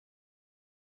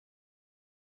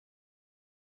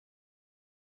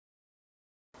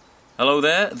Hello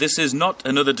there, this is not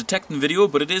another detecting video,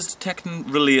 but it is detecting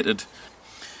related.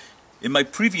 In my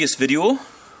previous video,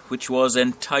 which was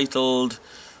entitled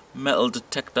Metal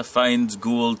Detector Finds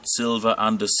Gold, Silver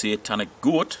and a Satanic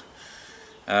Goat,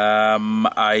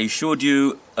 I showed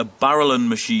you a barreling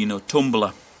machine, or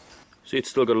tumbler. See, it's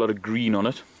still got a lot of green on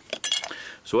it.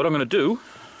 So what I'm going to do,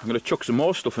 I'm going to chuck some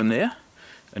more stuff in there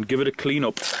and give it a clean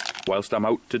up whilst I'm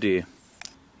out today.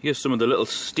 Here's some of the little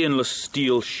stainless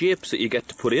steel shapes that you get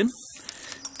to put in.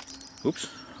 Oops,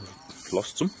 I've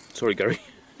lost some. Sorry, Gary.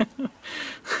 I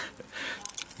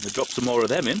dropped some more of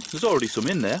them in. There's already some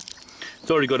in there. It's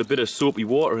already got a bit of soapy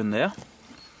water in there.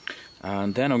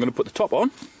 And then I'm going to put the top on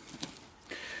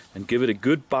and give it a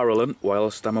good barreling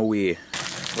whilst I'm away.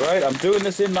 Right, I'm doing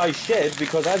this in my shed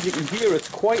because, as you can hear, it's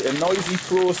quite a noisy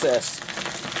process.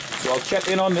 So I'll check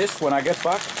in on this when I get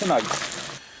back tonight.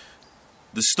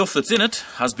 The stuff that's in it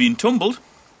has been tumbled,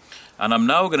 and I'm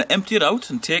now going to empty it out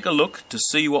and take a look to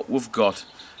see what we've got.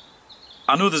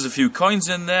 I know there's a few coins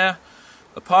in there.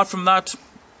 Apart from that,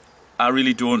 I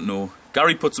really don't know.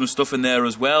 Gary put some stuff in there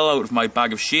as well out of my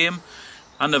bag of shame.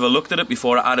 I never looked at it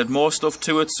before I added more stuff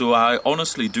to it, so I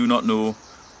honestly do not know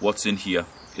what's in here.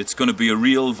 It's going to be a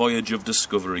real voyage of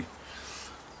discovery.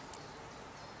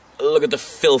 Look at the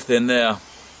filth in there.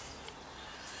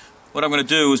 What I'm going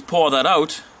to do is pour that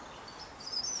out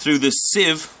through this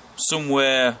sieve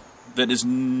somewhere that is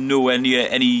nowhere near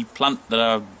any plant that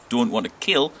I don't want to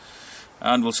kill,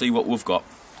 and we'll see what we've got.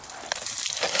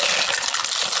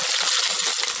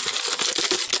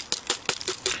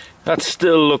 That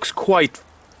still looks quite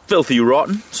filthy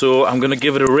rotten, so I'm going to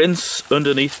give it a rinse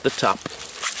underneath the tap.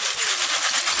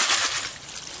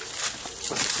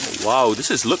 Wow,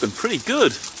 this is looking pretty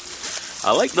good.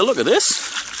 I like the look of this.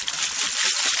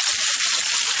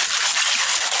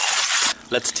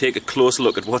 Let's take a close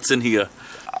look at what's in here.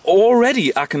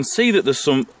 Already I can see that there's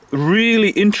some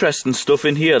really interesting stuff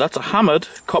in here. That's a hammered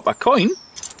copper coin.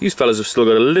 These fellas have still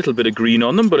got a little bit of green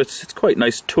on them, but it's quite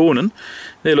nice toning.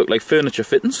 They look like furniture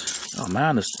fittings. Oh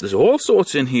man, there's all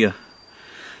sorts in here.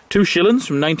 2 shillings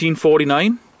from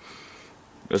 1949.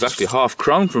 There's actually a half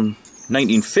crown from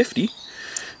 1950.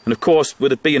 And of course,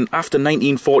 with it being after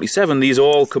 1947, these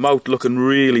all come out looking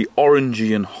really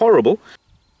orangey and horrible.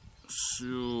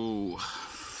 So,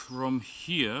 from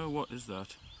here, what is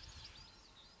that?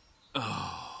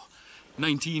 Oh,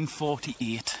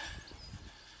 1948.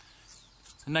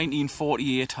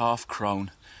 1948 half crown.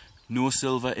 No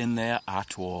silver in there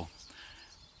at all.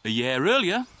 A year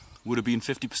earlier would have been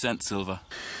 50% silver.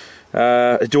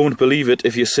 I don't believe it.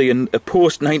 If you're seeing a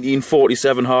post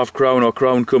 1947 half crown or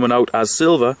crown coming out as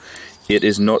silver, it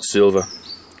is not silver.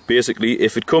 Basically,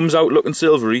 if it comes out looking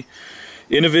silvery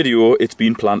in a video, it's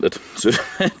been planted. So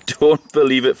don't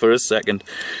believe it for a second.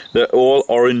 They're all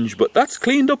orange, but that's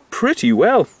cleaned up pretty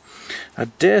well. I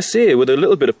dare say with a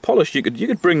little bit of polish you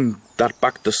could bring that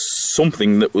back to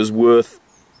something that was worth,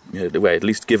 well, at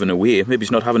least giving away. Maybe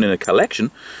it's not having in a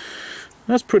collection.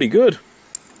 That's pretty good.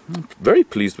 I'm very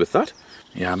pleased with that.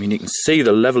 Yeah, I mean, you can see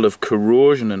the level of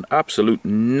corrosion and absolute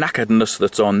knackeredness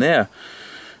that's on there.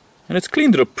 And it's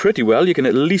cleaned it up pretty well. You can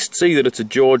at least see that it's a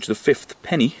George V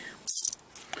penny.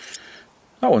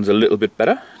 That one's a little bit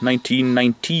better.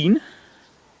 1919.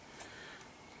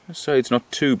 This side's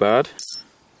not too bad.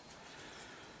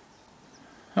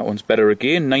 That one's better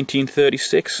again.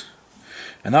 1936.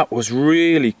 And that was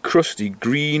really crusty,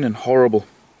 green and horrible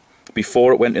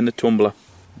before it went in the tumbler.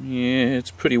 Yeah,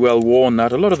 it's pretty well worn,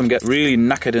 that. A lot of them get really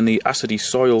knackered in the acidy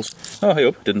soils. Oh, hey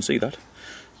up, didn't see that.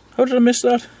 How did I miss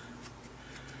that?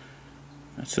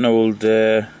 That's an old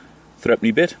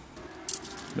threepenny bit.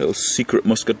 Little secret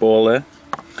musket ball there.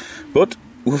 But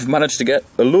we've managed to get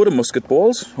a load of musket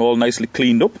balls, all nicely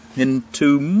cleaned up,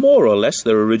 into more or less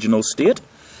their original state.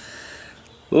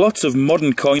 Lots of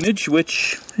modern coinage,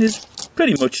 which is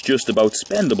pretty much just about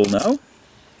spendable now.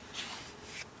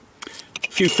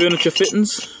 A few furniture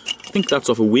fittings. I think that's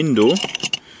off a window.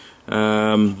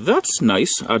 That's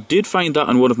nice. I did find that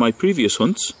on one of my previous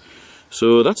hunts,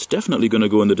 so that's definitely going to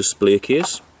go in the display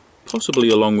case, possibly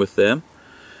along with them.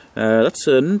 That's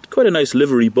quite a nice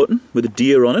livery button with a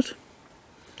deer on it.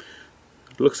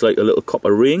 Looks like a little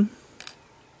copper ring.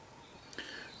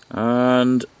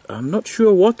 And I'm not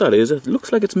sure what that is. It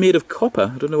looks like it's made of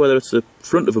copper. I don't know whether it's the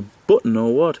front of a button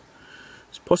or what.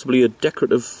 It's possibly a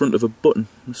decorative front of a button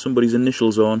with somebody's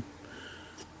initials on.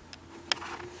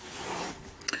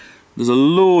 There's a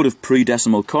load of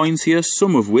pre-decimal coins here,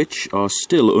 some of which are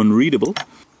still unreadable,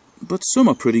 but some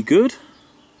are pretty good.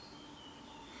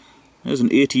 There's an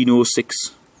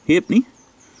 1806 halfpenny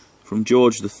from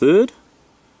George III.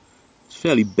 It's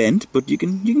fairly bent, but you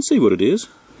can see what it is,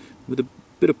 with a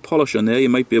bit of polish on there, you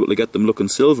might be able to get them looking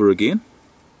silver again.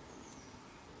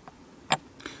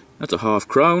 That's a half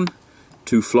crown,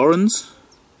 2 florins,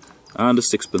 and a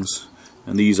sixpence.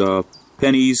 And these are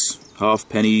pennies, half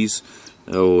pennies,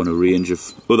 and a range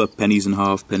of other pennies and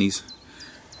half pennies.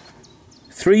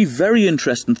 3 very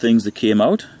interesting things that came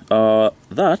out are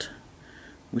that,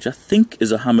 which I think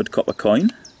is a hammered copper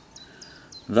coin,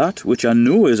 that, which I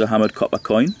know is a hammered copper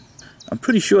coin. I'm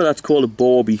pretty sure that's called a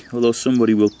bawbee, although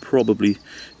somebody will probably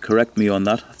correct me on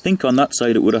that. I think on that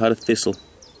side it would have had a thistle.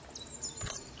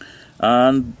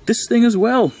 And this thing as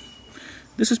well.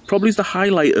 This is probably the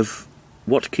highlight of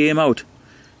what came out.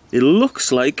 It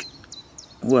looks like,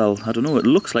 well, I don't know, it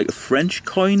looks like a French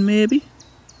coin maybe?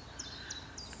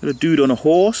 Got a dude on a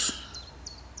horse.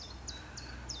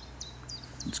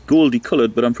 It's goldy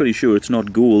coloured, but I'm pretty sure it's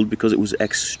not gold because it was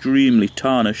extremely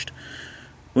tarnished.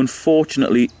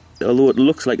 Unfortunately, although it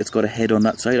looks like it's got a head on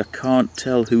that side, I can't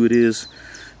tell who it is.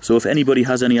 So if anybody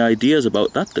has any ideas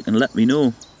about that, they can let me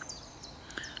know.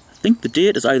 I think the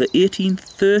date is either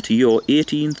 1830 or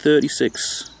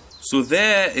 1836. So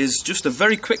there is just a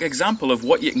very quick example of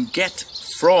what you can get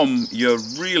from your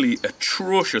really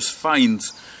atrocious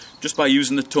finds just by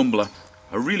using the tumbler.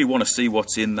 I really want to see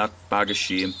what's in that bag of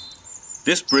shame.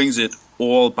 This brings it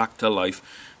all back to life,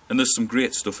 and there's some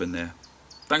great stuff in there.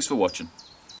 Thanks for watching.